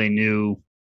entirely new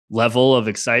level of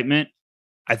excitement.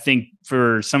 I think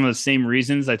for some of the same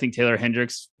reasons, I think Taylor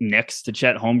Hendricks next to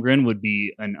Chet Holmgren would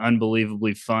be an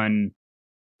unbelievably fun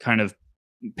kind of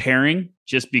pairing,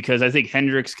 just because I think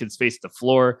Hendricks could space the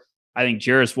floor. I think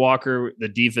Jarris Walker, the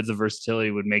defensive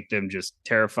versatility would make them just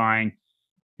terrifying.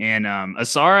 And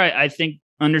Asar, I think,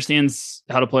 understands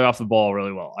how to play off the ball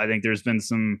really well. I think there's been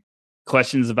some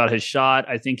questions about his shot.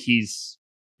 I think he's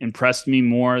impressed me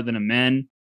more than Amen.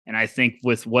 And I think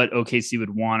with what OKC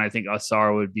would want, I think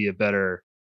Asar would be a better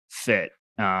fit.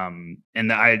 And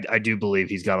I do believe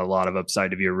he's got a lot of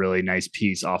upside to be a really nice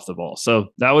piece off the ball. So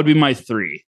that would be my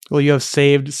 3. Well, you have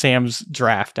saved Sam's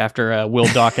draft after Will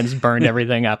Dawkins burned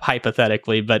everything up,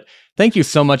 hypothetically. But thank you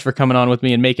so much for coming on with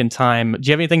me and making time. Do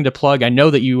you have anything to plug? I know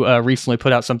that you recently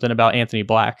put out something about Anthony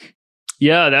Black.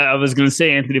 Yeah, I was going to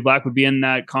say Anthony Black would be in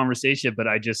that conversation, but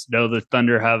I just know the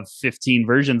Thunder have 15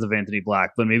 versions of Anthony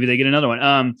Black, but maybe they get another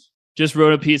one. Just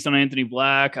wrote a piece on Anthony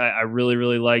Black. I really,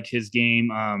 really like his game.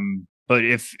 But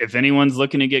if anyone's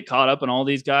looking to get caught up on all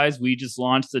these guys, we just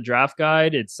launched the draft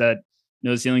guide. It's at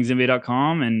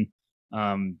NoCeilingsNBA.com, and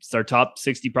it's our top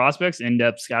 60 prospects,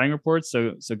 in-depth scouting reports.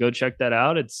 So go check that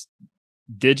out. It's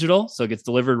digital, so it gets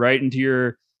delivered right into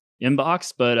your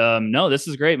inbox. But no, this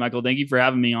is great, Michael. Thank you for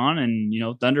having me on. And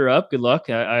Thunder up. Good luck.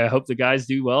 I hope the guys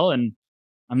do well. And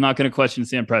I'm not going to question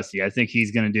Sam Presti. I think he's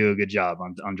going to do a good job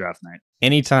on draft night.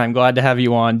 Anytime. Glad to have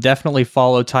you on. Definitely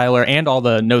follow Tyler and all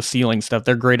the No Ceiling stuff.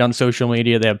 They're great on social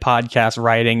media. They have podcasts,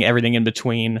 writing, everything in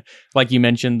between. Like you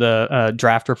mentioned, the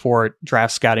draft report,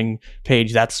 draft scouting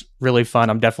page. That's really fun.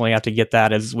 I'm definitely have to get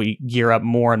that as we gear up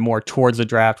more and more towards the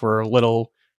draft.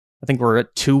 I think we're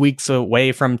 2 weeks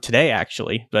away from today,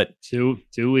 actually. But 2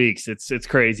 weeks. It's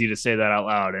crazy to say that out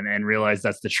loud and realize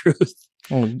that's the truth.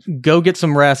 Well, go get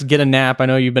some rest, get a nap. I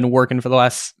know you've been working for the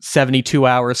last 72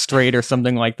 hours straight or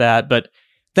something like that. But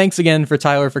thanks again for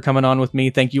Tyler for coming on with me.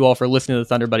 Thank you all for listening to the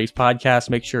Thunder Buddies podcast.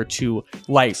 Make sure to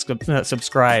like,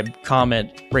 subscribe,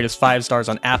 comment, rate us 5 stars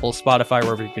on Apple, Spotify,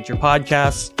 wherever you get your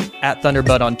podcasts,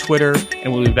 @Thunderbud on Twitter.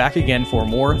 And we'll be back again for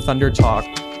more Thunder Talk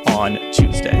on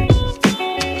Tuesday.